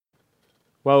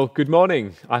Well, good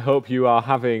morning. I hope you are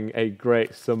having a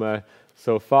great summer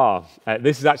so far.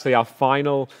 This is actually our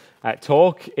final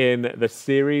talk in the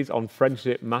series on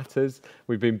Friendship Matters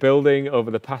we've been building over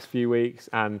the past few weeks,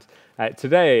 and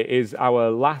today is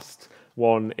our last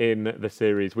one in the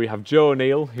series. We have Joe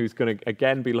O'Neill, who's going to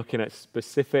again be looking at a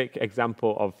specific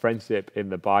example of friendship in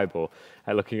the Bible,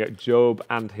 looking at Job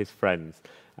and his friends.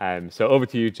 So over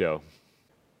to you, Joe.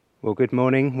 Well, good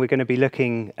morning. We're going to be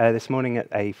looking this morning at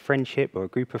a friendship or a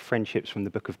group of friendships from the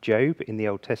book of Job in the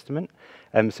Old Testament.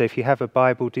 So if you have a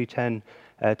Bible, do turn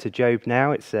to Job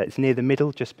now. It's near the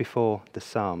middle, just before the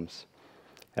Psalms.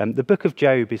 The book of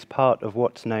Job is part of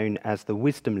what's known as the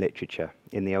wisdom literature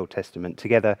in the Old Testament,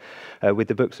 together with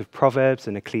the books of Proverbs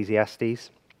and Ecclesiastes,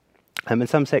 and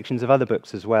some sections of other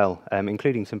books as well,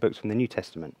 including some books from the New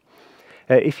Testament.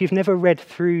 If you've never read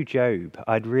through Job,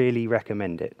 I'd really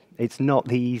recommend it. It's not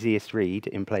the easiest read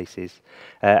in places,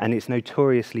 and it's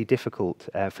notoriously difficult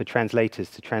for translators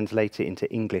to translate it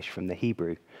into English from the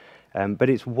Hebrew, but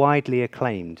it's widely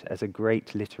acclaimed as a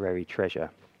great literary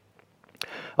treasure.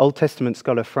 Old Testament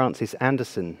scholar Francis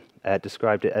Anderson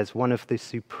described it as one of the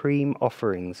supreme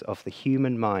offerings of the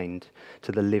human mind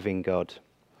to the living God,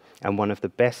 and one of the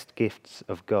best gifts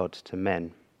of God to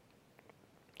men.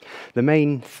 The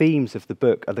main themes of the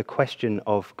book are the question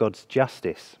of God's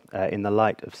justice in the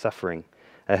light of suffering.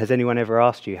 Has anyone ever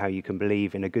asked you how you can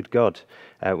believe in a good God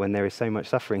when there is so much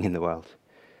suffering in the world?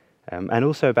 And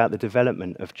also about the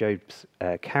development of Job's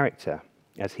character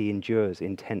as he endures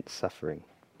intense suffering.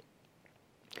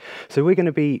 So we're going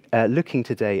to be looking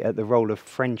today at the role of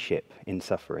friendship in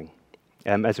suffering,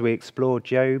 as we explore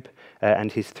Job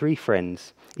and his three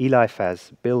friends,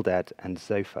 Eliphaz, Bildad, and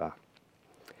Zophar.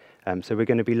 So we're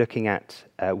going to be looking at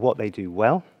what they do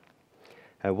well,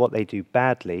 what they do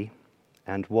badly,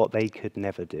 and what they could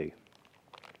never do.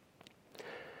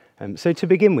 So to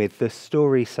begin with, the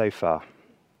story so far.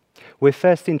 We're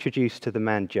first introduced to the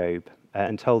man Job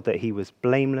and told that he was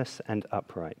blameless and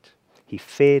upright. He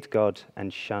feared God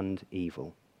and shunned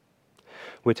evil.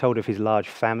 We're told of his large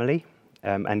family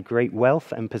and great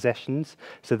wealth and possessions,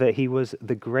 so that he was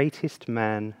the greatest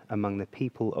man among the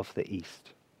people of the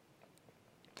East.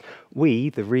 We,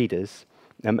 the readers,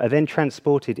 are then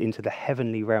transported into the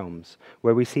heavenly realms,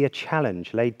 where we see a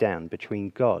challenge laid down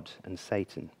between God and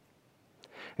Satan.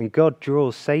 And God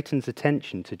draws Satan's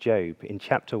attention to Job in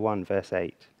chapter 1, verse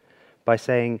 8, by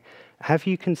saying, "Have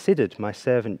you considered my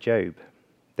servant Job?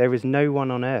 There is no one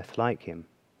on earth like him.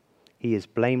 He is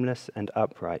blameless and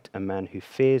upright, a man who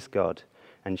fears God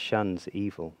and shuns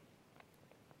evil."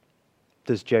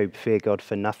 "Does Job fear God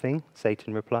for nothing?"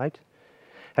 Satan replied.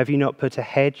 "Have you not put a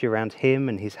hedge around him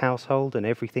and his household and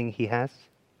everything he has?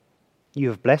 You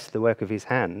have blessed the work of his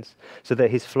hands, so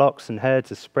that his flocks and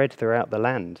herds are spread throughout the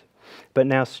land. But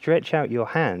now stretch out your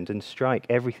hand and strike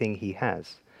everything he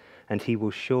has, and he will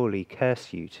surely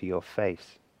curse you to your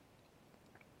face."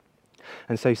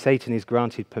 And so Satan is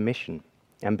granted permission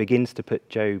and begins to put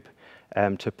Job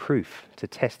to proof, to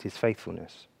test his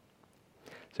faithfulness.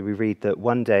 So we read that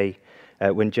one day,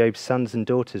 when Job's sons and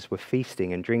daughters were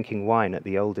feasting and drinking wine at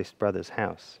the oldest brother's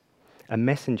house, a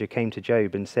messenger came to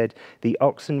Job and said, "The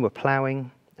oxen were ploughing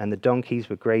and the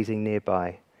donkeys were grazing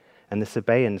nearby, and the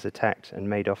Sabaeans attacked and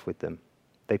made off with them.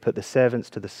 They put the servants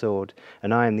to the sword,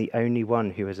 and I am the only one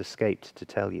who has escaped to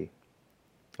tell you."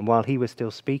 And while he was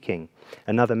still speaking,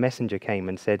 another messenger came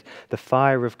and said, "The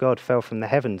fire of God fell from the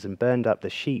heavens and burned up the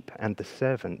sheep and the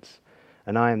servants,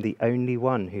 and I am the only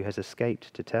one who has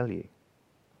escaped to tell you."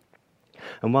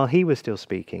 And while he was still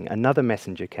speaking, another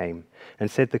messenger came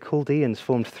and said, "The Chaldeans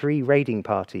formed 3 raiding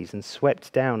parties and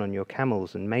swept down on your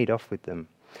camels and made off with them.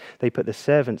 They put the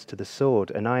servants to the sword,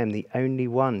 and I am the only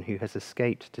one who has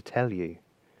escaped to tell you."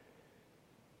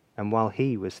 And while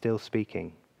he was still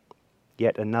speaking,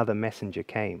 yet another messenger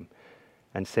came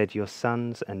and said, "Your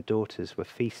sons and daughters were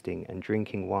feasting and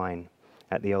drinking wine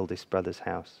at the oldest brother's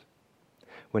house,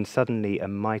 when suddenly a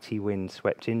mighty wind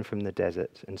swept in from the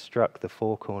desert and struck the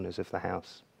 4 corners of the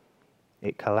house.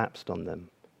 It collapsed on them,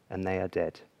 and they are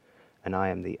dead, and I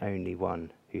am the only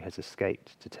one who has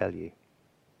escaped to tell you."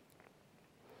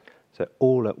 So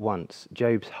all at once,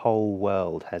 Job's whole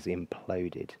world has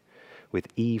imploded with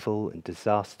evil and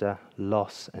disaster,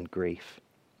 loss and grief.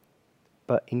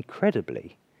 But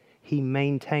incredibly, he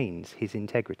maintains his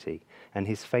integrity and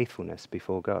his faithfulness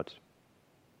before God.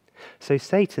 So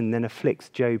Satan then afflicts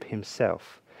Job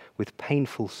himself with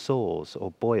painful sores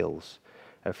or boils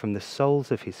from the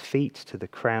soles of his feet to the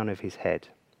crown of his head.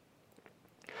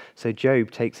 So Job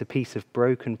takes a piece of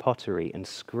broken pottery and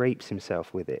scrapes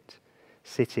himself with it,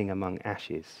 sitting among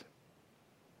ashes.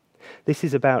 This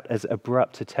is about as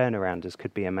abrupt a turnaround as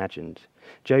could be imagined.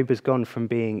 Job has gone from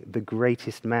being the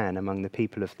greatest man among the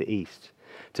people of the East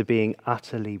to being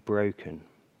utterly broken,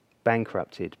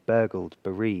 bankrupted, burgled,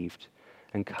 bereaved,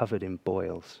 and covered in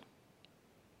boils.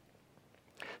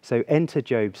 So enter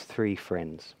Job's three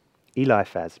friends,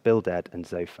 Eliphaz, Bildad, and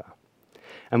Zophar.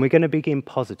 And we're going to begin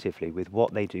positively with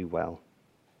what they do well.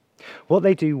 What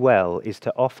they do well is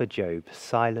to offer Job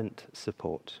silent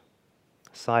support.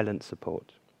 Silent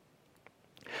support.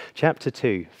 Chapter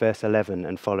 2, verse 11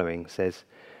 and following says,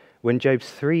 when Job's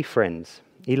three friends,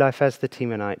 Eliphaz the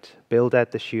Temanite,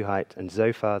 Bildad the Shuhite, and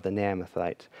Zophar the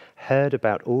Naamathite, heard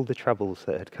about all the troubles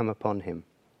that had come upon him,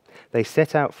 they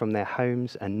set out from their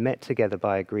homes and met together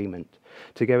by agreement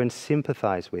to go and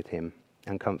sympathize with him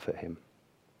and comfort him.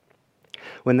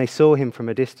 When they saw him from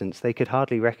a distance, they could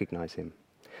hardly recognize him.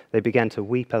 They began to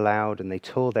weep aloud, and they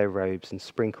tore their robes and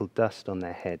sprinkled dust on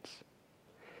their heads.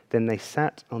 Then they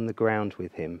sat on the ground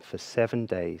with him for 7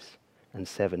 days and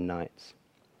 7 nights.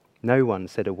 No one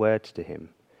said a word to him,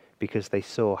 because they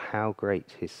saw how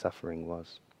great his suffering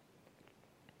was.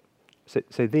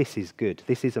 So this is good.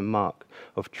 This is a mark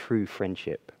of true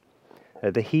friendship.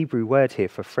 The Hebrew word here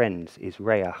for friends is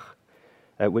reach,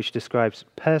 which describes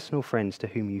personal friends to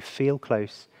whom you feel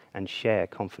close and share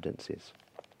confidences.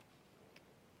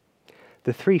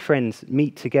 The three friends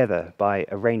meet together by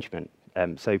arrangement,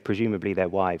 so presumably their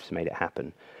wives made it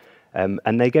happen,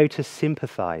 and they go to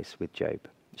sympathize with Job,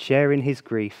 share in his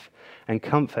grief, and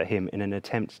comfort him in an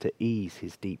attempt to ease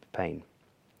his deep pain.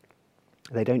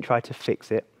 They don't try to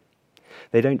fix it.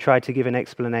 They don't try to give an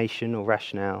explanation or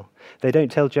rationale. They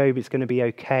don't tell Job it's going to be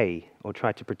okay or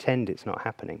try to pretend it's not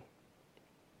happening.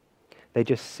 They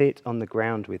just sit on the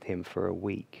ground with him for a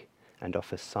week and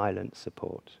offer silent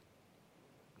support.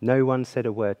 No one said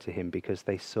a word to him because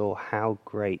they saw how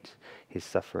great his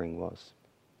suffering was.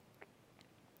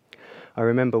 I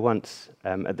remember once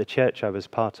at the church I was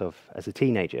part of as a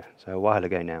teenager, so a while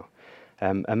ago now,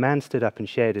 a man stood up and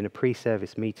shared in a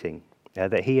pre-service meeting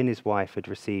that he and his wife had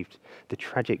received the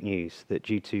tragic news that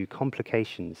due to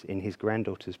complications in his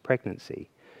granddaughter's pregnancy,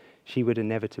 she would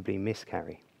inevitably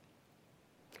miscarry.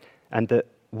 And that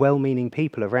well-meaning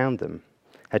people around them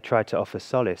had tried to offer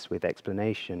solace with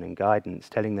explanation and guidance,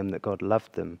 telling them that God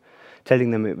loved them,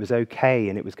 telling them it was okay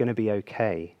and it was going to be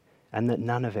okay, and that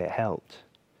none of it helped.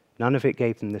 None of it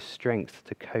gave them the strength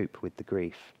to cope with the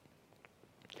grief.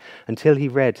 Until he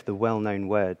read the well-known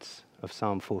words of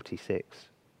Psalm 46,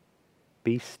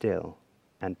 "Be still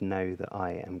and know that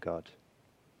I am God."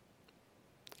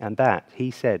 And that,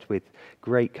 he said with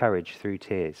great courage through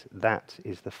tears, that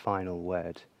is the final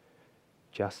word.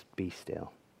 Just be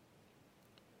still.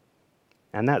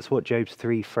 And that's what Job's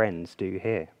three friends do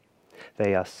here.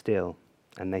 They are still,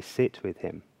 and they sit with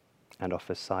him and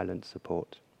offer silent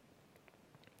support.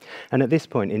 And at this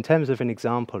point, in terms of an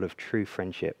example of true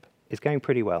friendship, it's going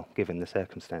pretty well, given the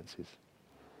circumstances.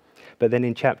 But then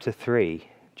in chapter 3,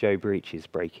 Job reaches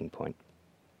breaking point.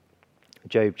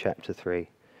 Job chapter 3.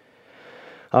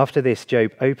 After this,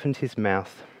 Job opened his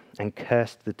mouth and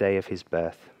cursed the day of his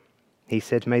birth. He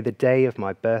said, "May the day of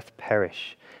my birth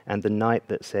perish, and the night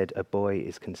that said, a boy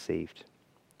is conceived.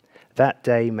 That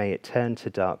day may it turn to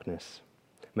darkness.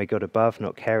 May God above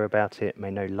not care about it, may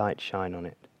no light shine on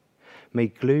it. May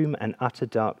gloom and utter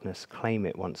darkness claim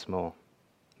it once more.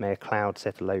 May a cloud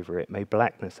settle over it, may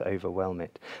blackness overwhelm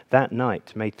it. That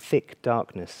night may thick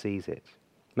darkness seize it.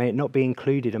 May it not be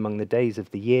included among the days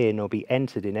of the year, nor be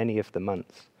entered in any of the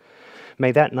months.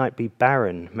 May that night be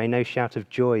barren, may no shout of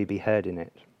joy be heard in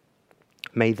it.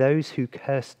 May those who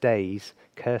curse days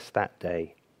curse that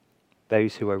day,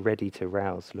 those who are ready to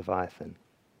rouse Leviathan.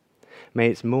 May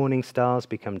its morning stars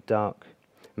become dark,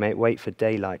 may it wait for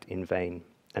daylight in vain,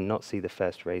 and not see the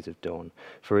first rays of dawn,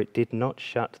 for it did not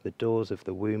shut the doors of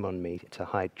the womb on me to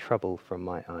hide trouble from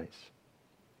my eyes."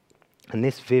 And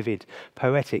this vivid,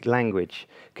 poetic language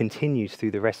continues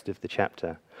through the rest of the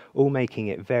chapter, all making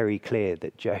it very clear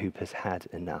that Job has had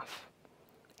enough.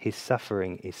 His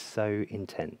suffering is so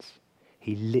intense,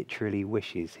 he literally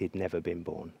wishes he'd never been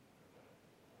born.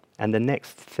 And the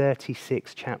next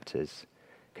 36 chapters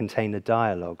contain a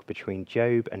dialogue between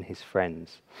Job and his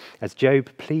friends, as Job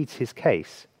pleads his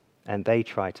case and they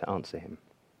try to answer him.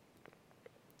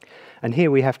 And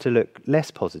here we have to look less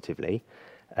positively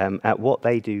at what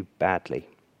they do badly,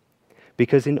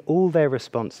 because in all their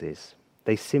responses,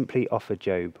 they simply offer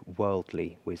Job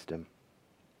worldly wisdom.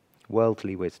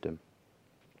 Worldly wisdom.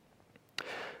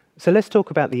 So let's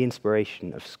talk about the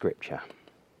inspiration of Scripture.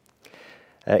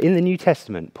 In the New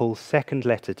Testament, Paul's second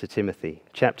letter to Timothy,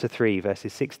 chapter 3,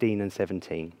 verses 16 and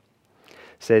 17,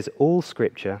 says, "All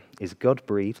Scripture is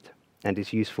God-breathed and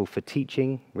is useful for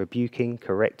teaching, rebuking,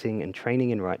 correcting, and training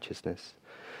in righteousness,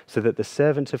 so that the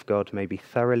servant of God may be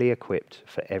thoroughly equipped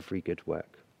for every good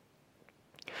work.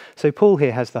 So Paul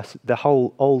here has the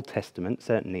whole Old Testament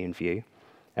certainly in view,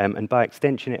 and by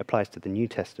extension it applies to the New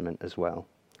Testament as well.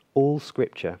 All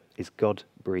Scripture is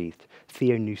God-breathed,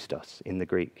 theopneustos in the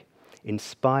Greek,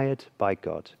 inspired by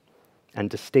God, and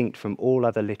distinct from all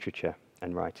other literature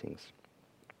and writings.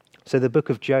 So the book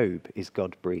of Job is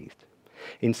God-breathed,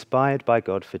 inspired by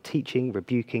God for teaching,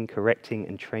 rebuking, correcting,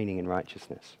 and training in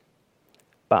righteousness.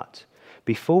 But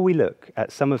before we look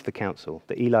at some of the counsel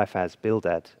that Eliphaz,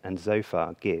 Bildad, and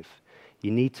Zophar give,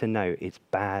 you need to know it's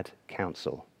bad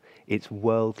counsel. It's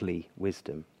worldly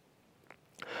wisdom.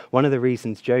 One of the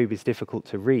reasons Job is difficult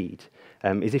to read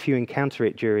is if you encounter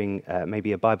it during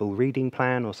maybe a Bible reading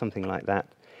plan or something like that,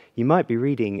 you might be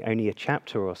reading only a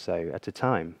chapter or so at a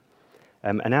time.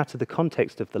 And out of the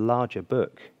context of the larger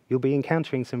book, you'll be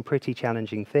encountering some pretty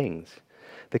challenging things.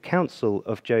 The counsel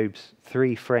of Job's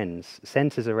 3 friends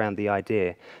centers around the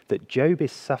idea that Job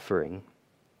is suffering,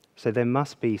 so there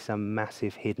must be some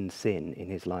massive hidden sin in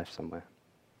his life somewhere.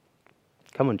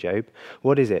 Come on, Job,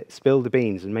 what is it? Spill the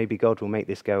beans and maybe God will make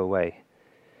this go away.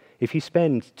 If you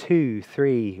spend 2,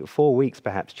 3, 4 weeks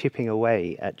perhaps chipping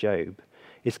away at Job,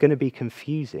 it's going to be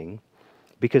confusing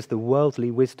because the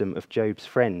worldly wisdom of Job's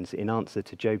friends in answer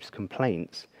to Job's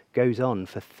complaints goes on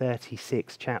for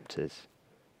 36 chapters.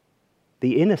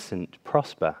 The innocent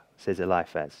prosper, says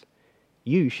Eliphaz.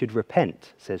 You should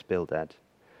repent, says Bildad.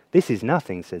 This is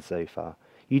nothing, says Zophar.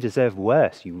 You deserve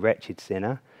worse, you wretched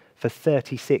sinner, for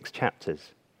 36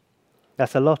 chapters.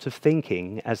 That's a lot of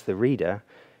thinking as the reader.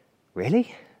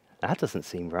 Really? That doesn't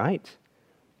seem right.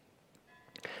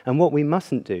 And what we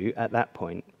mustn't do at that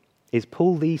point is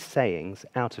pull these sayings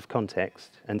out of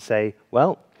context and say,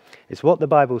 well, it's what the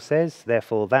Bible says,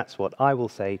 therefore that's what I will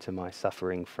say to my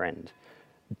suffering friend.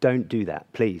 Don't do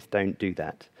that. Please don't do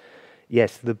that.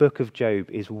 Yes, the book of Job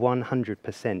is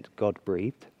 100%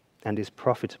 God-breathed and is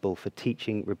profitable for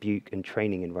teaching, rebuke, and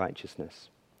training in righteousness.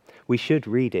 We should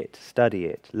read it, study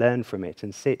it, learn from it,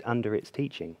 and sit under its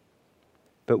teaching.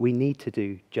 But we need to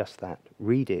do just that.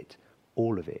 Read it,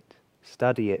 all of it.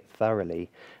 Study it thoroughly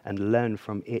and learn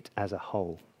from it as a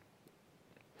whole.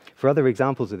 For other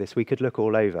examples of this, we could look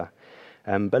all over.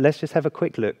 But let's just have a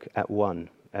quick look at one.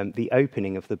 The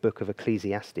opening of the book of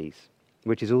Ecclesiastes,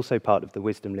 which is also part of the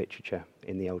wisdom literature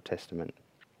in the Old Testament.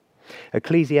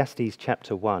 Ecclesiastes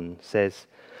chapter 1 says,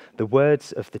 "The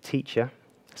words of the teacher,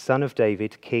 son of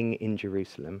David, king in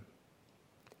Jerusalem,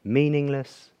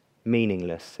 meaningless,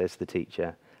 meaningless, says the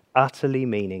teacher, utterly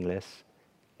meaningless,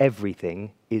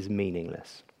 everything is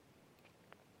meaningless."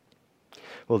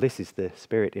 Well, this is the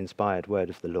Spirit-inspired word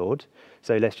of the Lord,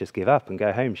 so let's just give up and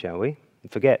go home, shall we?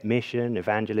 Forget mission,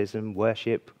 evangelism,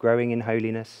 worship, growing in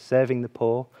holiness, serving the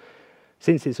poor.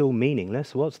 Since it's all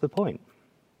meaningless, what's the point?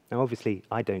 Now, obviously,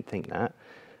 I don't think that,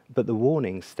 but the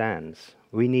warning stands.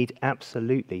 We need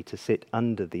absolutely to sit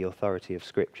under the authority of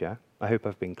Scripture. I hope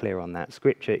I've been clear on that.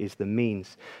 Scripture is the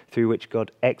means through which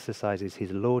God exercises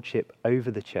his lordship over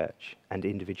the church and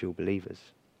individual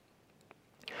believers.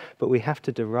 But we have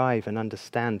to derive and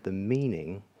understand the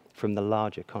meaning from the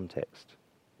larger context.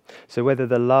 So whether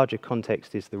the larger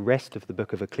context is the rest of the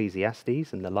book of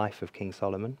Ecclesiastes and the life of King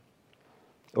Solomon,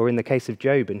 or in the case of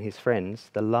Job and his friends,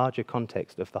 the larger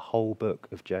context of the whole book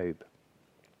of Job.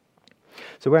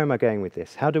 So where am I going with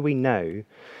this? How do we know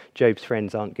Job's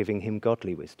friends aren't giving him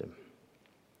godly wisdom?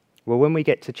 Well, when we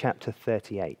get to chapter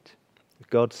 38,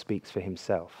 God speaks for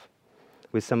himself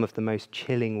with some of the most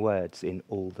chilling words in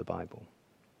all the Bible.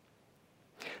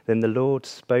 Then the Lord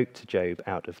spoke to Job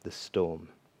out of the storm.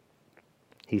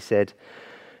 He said,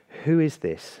 "Who is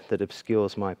this that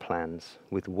obscures my plans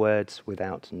with words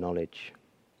without knowledge?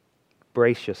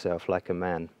 Brace yourself like a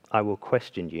man. I will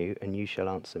question you, and you shall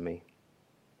answer me.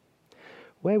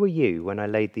 Where were you when I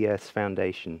laid the earth's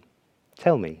foundation?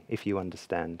 Tell me if you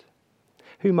understand.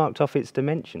 Who marked off its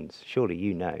dimensions? Surely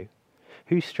you know.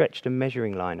 Who stretched a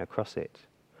measuring line across it?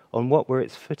 On what were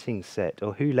its footings set,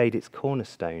 or who laid its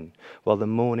cornerstone, while the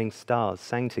morning stars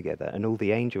sang together and all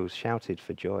the angels shouted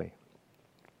for joy?"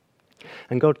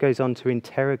 And God goes on to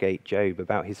interrogate Job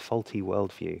about his faulty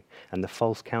worldview and the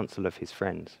false counsel of his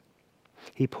friends.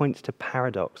 He points to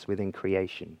paradox within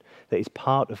creation that is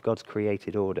part of God's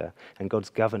created order and God's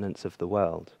governance of the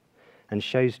world, and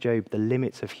shows Job the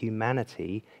limits of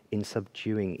humanity in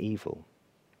subduing evil.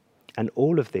 And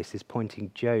all of this is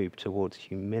pointing Job towards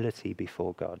humility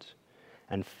before God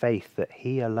and faith that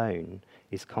he alone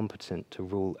is competent to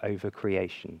rule over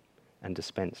creation and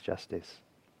dispense justice.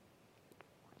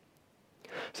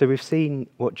 So we've seen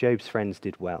what Job's friends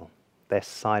did well, their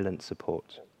silent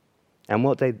support. and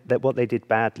what they did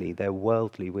badly, their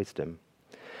worldly wisdom.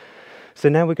 So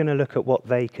now we're going to look at what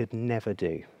they could never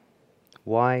do,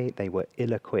 why they were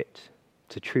ill-equipped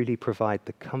to truly provide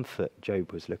the comfort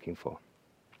Job was looking for.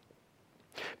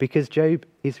 Because Job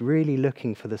is really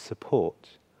looking for the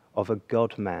support of a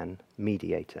God-man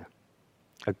mediator.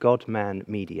 A God-man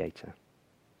mediator.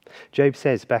 Job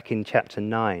says back in chapter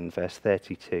 9, verse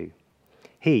 32,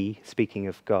 "He," speaking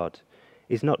of God,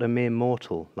 "is not a mere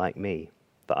mortal like me,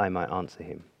 that I might answer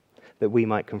him, that we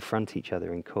might confront each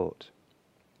other in court.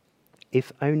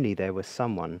 If only there was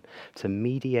someone to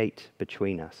mediate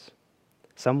between us,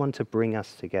 someone to bring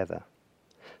us together,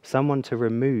 someone to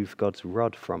remove God's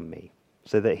rod from me,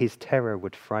 so that his terror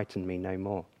would frighten me no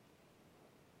more.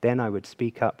 Then I would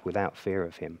speak up without fear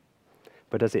of him,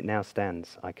 but as it now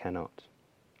stands, I cannot."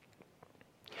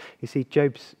 You see,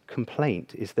 Job's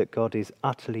complaint is that God is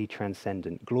utterly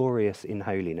transcendent, glorious in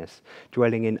holiness,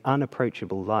 dwelling in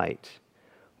unapproachable light,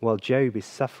 while Job is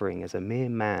suffering as a mere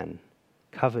man,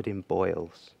 covered in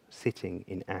boils, sitting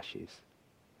in ashes.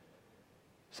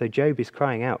 So Job is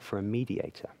crying out for a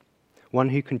mediator, one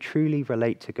who can truly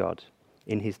relate to God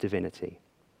in his divinity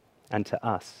and to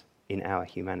us in our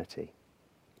humanity.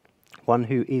 One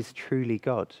who is truly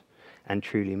God and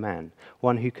truly man,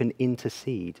 one who can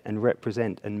intercede and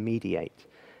represent and mediate.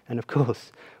 And of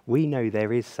course, we know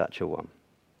there is such a one.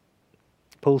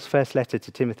 Paul's first letter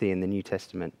to Timothy in the New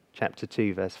Testament, chapter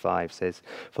 2, verse 5 says,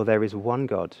 "For there is one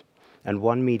God and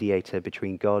one mediator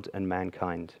between God and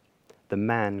mankind, the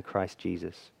man Christ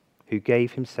Jesus, who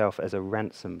gave himself as a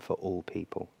ransom for all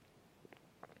people."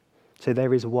 So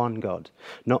there is one God,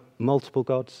 not multiple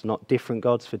gods, not different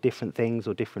gods for different things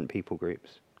or different people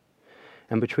groups.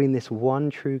 And between this one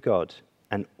true God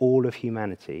and all of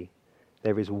humanity,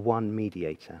 there is one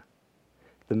mediator,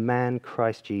 the man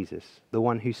Christ Jesus, the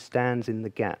one who stands in the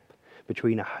gap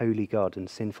between a holy God and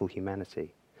sinful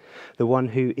humanity, the one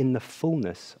who, in the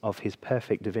fullness of his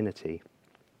perfect divinity,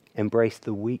 embraced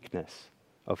the weakness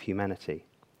of humanity,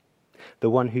 the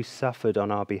one who suffered on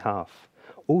our behalf,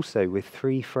 also with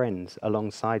 3 friends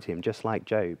alongside him, just like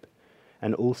Job,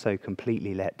 and also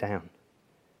completely let down.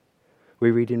 We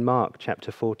read in Mark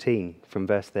chapter 14 from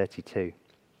verse 32.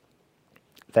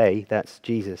 They, that's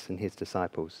Jesus and his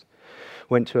disciples,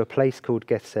 went to a place called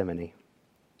Gethsemane,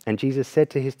 and Jesus said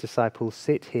to his disciples,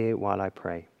 "Sit here while I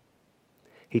pray."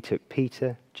 He took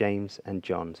Peter, James, and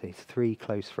John, his 3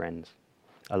 close friends,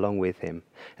 along with him,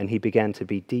 and he began to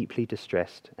be deeply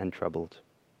distressed and troubled.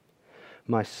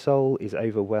 "My soul is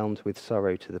overwhelmed with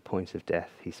sorrow to the point of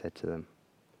death," he said to them.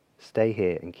 "Stay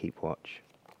here and keep watch."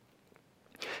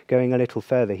 Going a little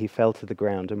further, he fell to the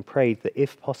ground and prayed that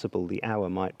if possible the hour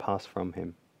might pass from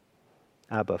him.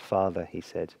 "Abba, Father," he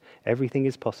said, "everything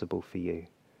is possible for you.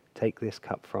 Take this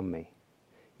cup from me.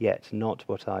 Yet not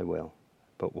what I will,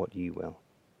 but what you will."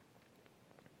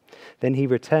 Then he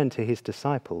returned to his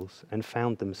disciples and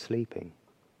found them sleeping.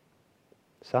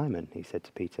 "Simon," he said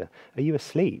to Peter, "are you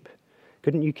asleep?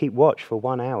 Couldn't you keep watch for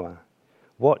 1 hour?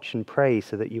 Watch and pray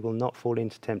so that you will not fall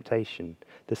into temptation.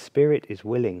 The spirit is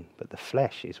willing, but the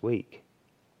flesh is weak."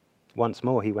 Once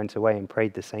more he went away and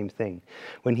prayed the same thing.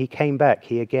 When he came back,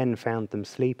 he again found them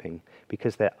sleeping,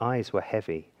 because their eyes were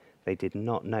heavy. They did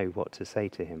not know what to say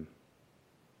to him.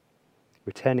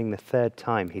 Returning the 3rd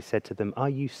time, he said to them, "Are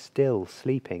you still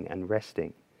sleeping and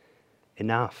resting?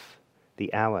 Enough,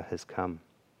 the hour has come."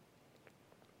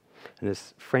 And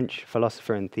as French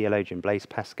philosopher and theologian Blaise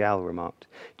Pascal remarked,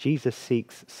 Jesus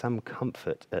seeks some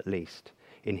comfort, at least,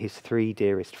 in his 3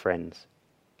 dearest friends,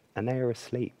 and they are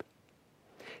asleep.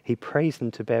 He prays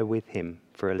them to bear with him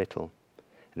for a little,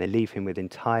 and they leave him with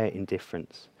entire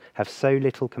indifference, have so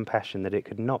little compassion that it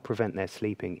could not prevent their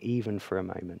sleeping even for a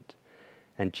moment,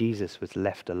 and Jesus was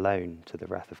left alone to the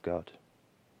wrath of God.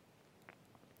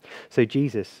 So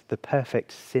Jesus, the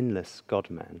perfect, sinless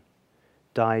God-man,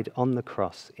 died on the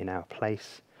cross in our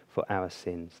place for our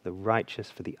sins, the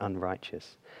righteous for the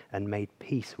unrighteous, and made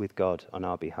peace with God on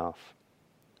our behalf.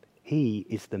 He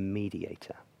is the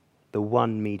mediator, the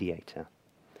one mediator.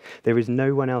 There is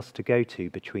no one else to go to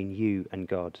between you and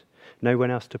God, no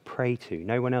one else to pray to,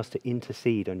 no one else to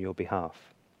intercede on your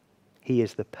behalf. He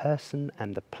is the person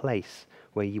and the place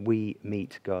where we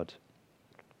meet God.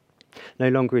 No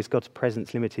longer is God's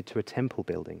presence limited to a temple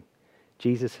building.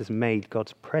 Jesus has made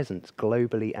God's presence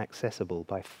globally accessible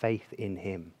by faith in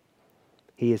him.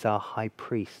 He is our high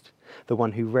priest, the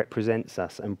one who represents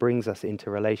us and brings us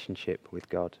into relationship with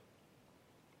God.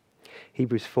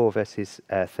 Hebrews 4 verses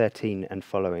 13 and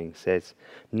following says,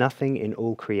 "Nothing in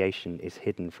all creation is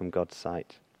hidden from God's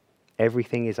sight.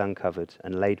 Everything is uncovered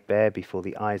and laid bare before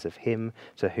the eyes of him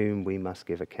to whom we must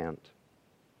give account."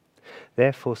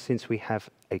 Therefore, since we have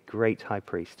a great high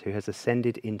priest who has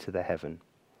ascended into the heaven,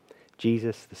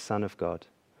 Jesus, the Son of God,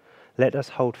 let us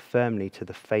hold firmly to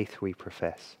the faith we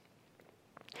profess.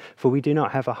 For we do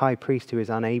not have a high priest who is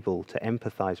unable to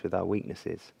empathize with our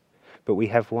weaknesses, but we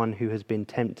have one who has been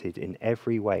tempted in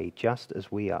every way just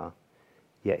as we are,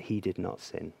 yet he did not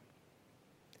sin.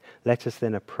 Let us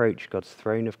then approach God's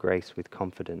throne of grace with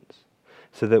confidence,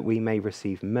 so that we may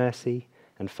receive mercy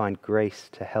and find grace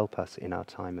to help us in our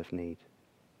time of need.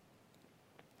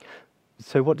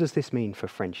 So what does this mean for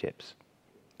friendships?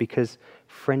 Because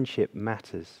friendship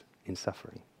matters in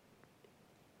suffering.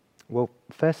 Well,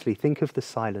 firstly, think of the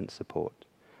silent support.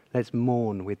 Let's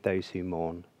mourn with those who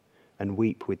mourn and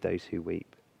weep with those who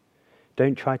weep.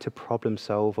 Don't try to problem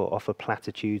solve or offer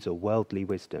platitudes or worldly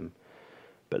wisdom,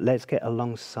 but let's get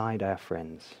alongside our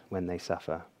friends when they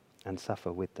suffer and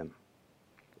suffer with them.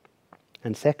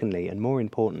 And secondly, and more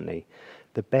importantly,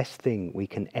 the best thing we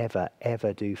can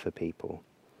ever do for people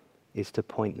is to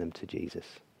point them to Jesus.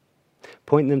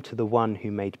 Point them to the one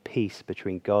who made peace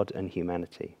between God and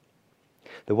humanity,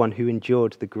 the one who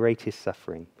endured the greatest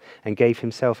suffering and gave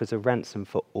himself as a ransom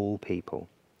for all people,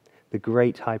 the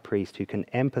great high priest who can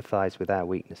empathize with our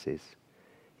weaknesses,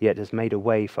 yet has made a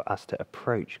way for us to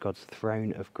approach God's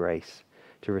throne of grace,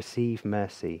 to receive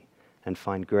mercy and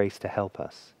find grace to help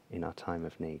us in our time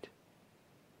of need.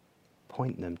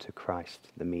 Point them to Christ,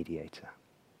 the mediator.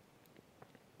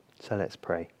 So let's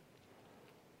pray.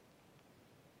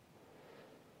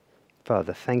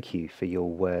 Father, thank you for your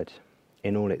word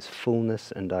in all its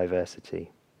fullness and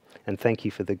diversity, and thank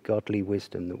you for the godly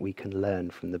wisdom that we can learn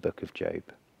from the book of Job.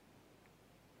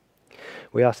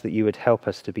 We ask that you would help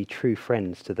us to be true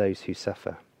friends to those who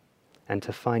suffer, and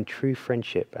to find true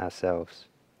friendship ourselves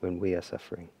when we are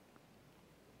suffering.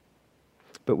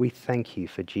 But we thank you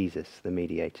for Jesus, the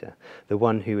mediator, the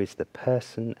one who is the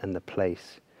person and the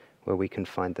place where we can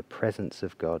find the presence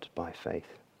of God by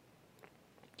faith.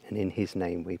 And in his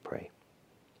name we pray.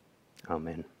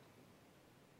 Amen.